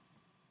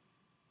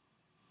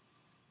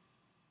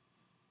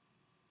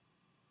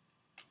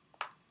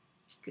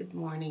Good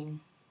morning.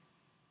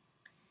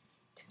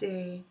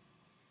 Today,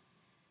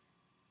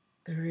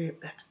 the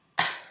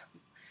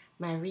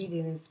my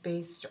reading is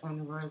based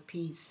on world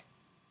peace.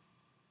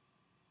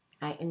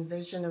 I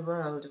envision a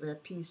world where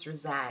peace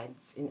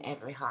resides in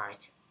every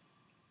heart.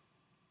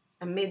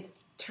 Amid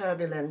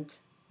turbulent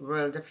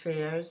world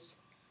affairs,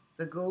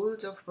 the goal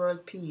of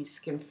world peace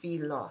can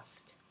feel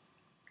lost,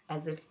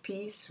 as if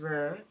peace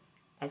were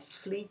as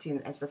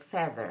fleeting as a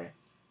feather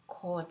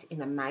caught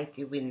in a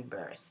mighty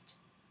windburst.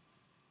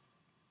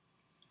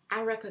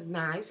 I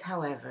recognize,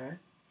 however,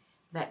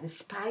 that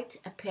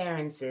despite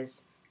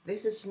appearances,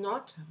 this is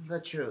not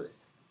the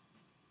truth.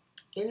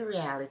 In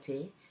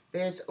reality,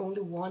 there is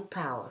only one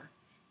power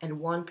and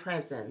one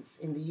presence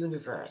in the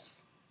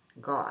universe,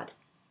 God.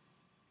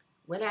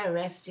 When I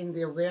rest in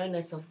the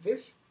awareness of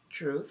this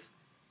truth,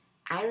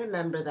 I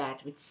remember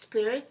that with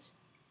spirit,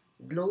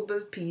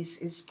 global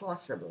peace is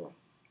possible.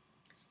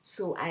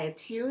 So I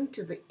attune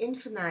to the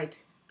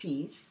infinite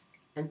peace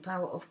and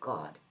power of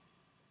God,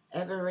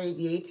 ever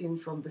radiating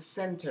from the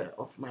center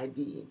of my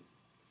being,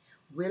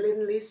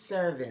 willingly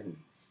serving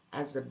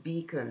as a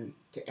beacon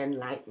to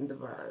enlighten the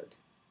world.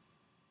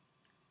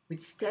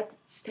 With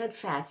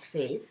steadfast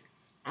faith,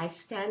 I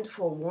stand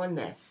for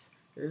oneness,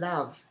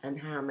 love,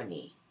 and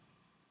harmony.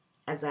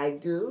 As I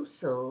do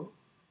so,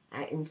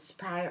 I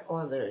inspire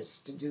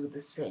others to do the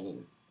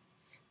same.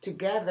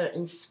 Together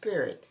in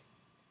spirit,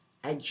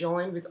 I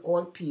join with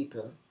all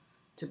people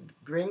to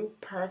bring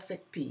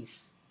perfect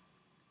peace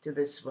to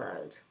this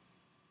world.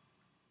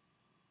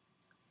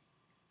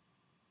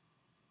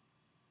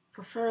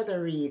 For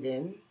further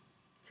reading,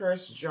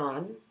 1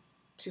 John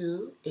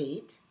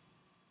 2:8,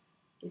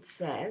 it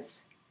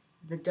says,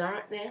 "The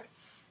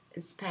darkness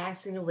is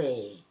passing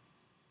away,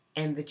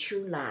 and the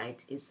true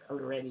light is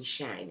already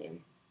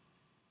shining."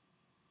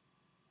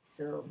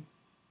 So,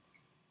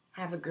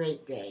 have a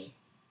great day.